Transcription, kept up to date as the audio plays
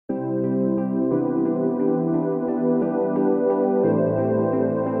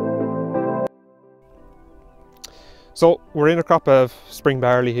So we're in a crop of spring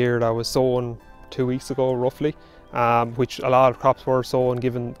barley here that was sown 2 weeks ago roughly, which a lot of crops were sown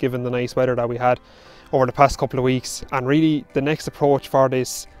given the nice weather that we had over the past couple of weeks. And really the next approach for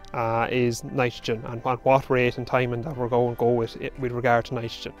this is nitrogen, and what rate and timing that we're going to go with regard to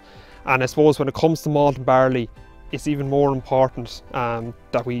nitrogen. And I suppose when it comes to malting barley, it's even more important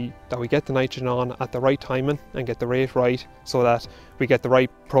that we get the nitrogen on at the right timing and get the rate right, so that we get the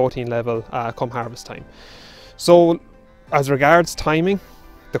right protein level come harvest time. So as regards timing,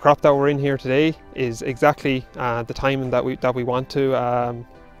 the crop that we're in here today is exactly the timing that we want to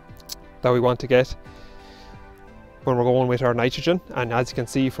get when we're going with our nitrogen. And as you can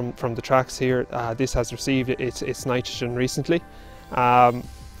see from the tracks here, this has received its nitrogen recently. And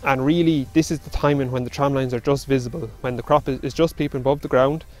really this is the timing when the tramlines are just visible, when the crop is just peeping above the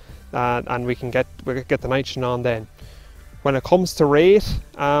ground, and we get the nitrogen on then. When it comes to rate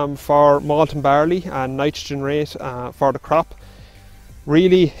for malting barley and nitrogen rate for the crop,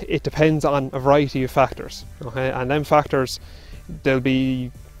 really it depends on a variety of factors. Okay? And them factors, there'll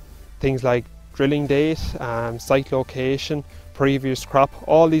be things like drilling date, site location, previous crop,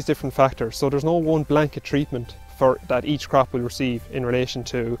 all these different factors. So there's no one blanket treatment that each crop will receive in relation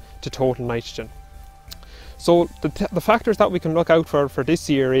to total nitrogen. So the factors that we can look out for this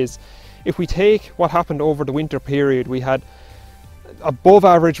year is, if we take what happened over the winter period, we had above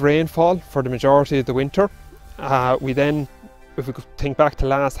average rainfall for the majority of the winter. We then, if we think back to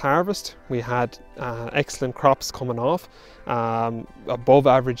last harvest, we had excellent crops coming off, above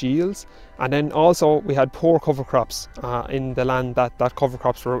average yields, and then also we had poor cover crops in the land that cover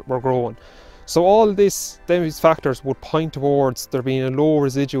crops were growing. So all these factors would point towards there being a low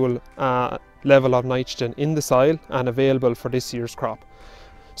residual level of nitrogen in the soil and available for this year's crop.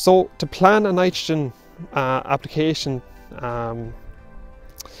 So to plan a nitrogen application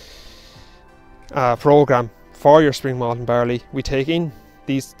program for your spring malting barley, we take in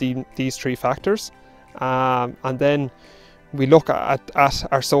these three factors, and then we look at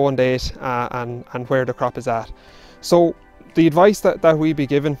our sowing date and where the crop is at. So the advice that we be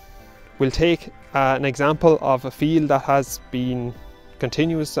given, we'll take an example of a field that has been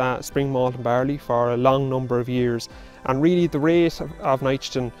continuous spring malting barley for a long number of years, and really the rate of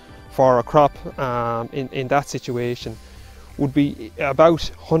nitrogen for a crop in that situation would be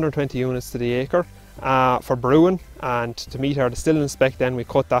about 120 units to the acre for brewing, and to meet our distilling spec then we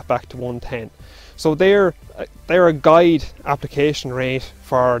cut that back to 110. So they're a guide application rate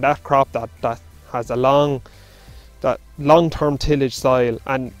for that crop that has a long-term tillage soil.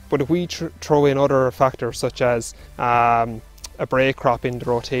 But if we throw in other factors such as a break crop in the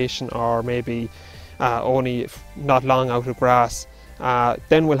rotation, or maybe only not long out of grass,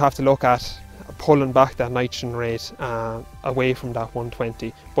 then we'll have to look at pulling back that nitrogen rate away from that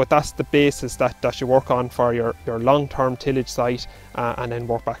 120. But that's the basis that you work on for your long-term tillage site, and then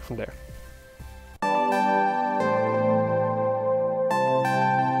work back from there.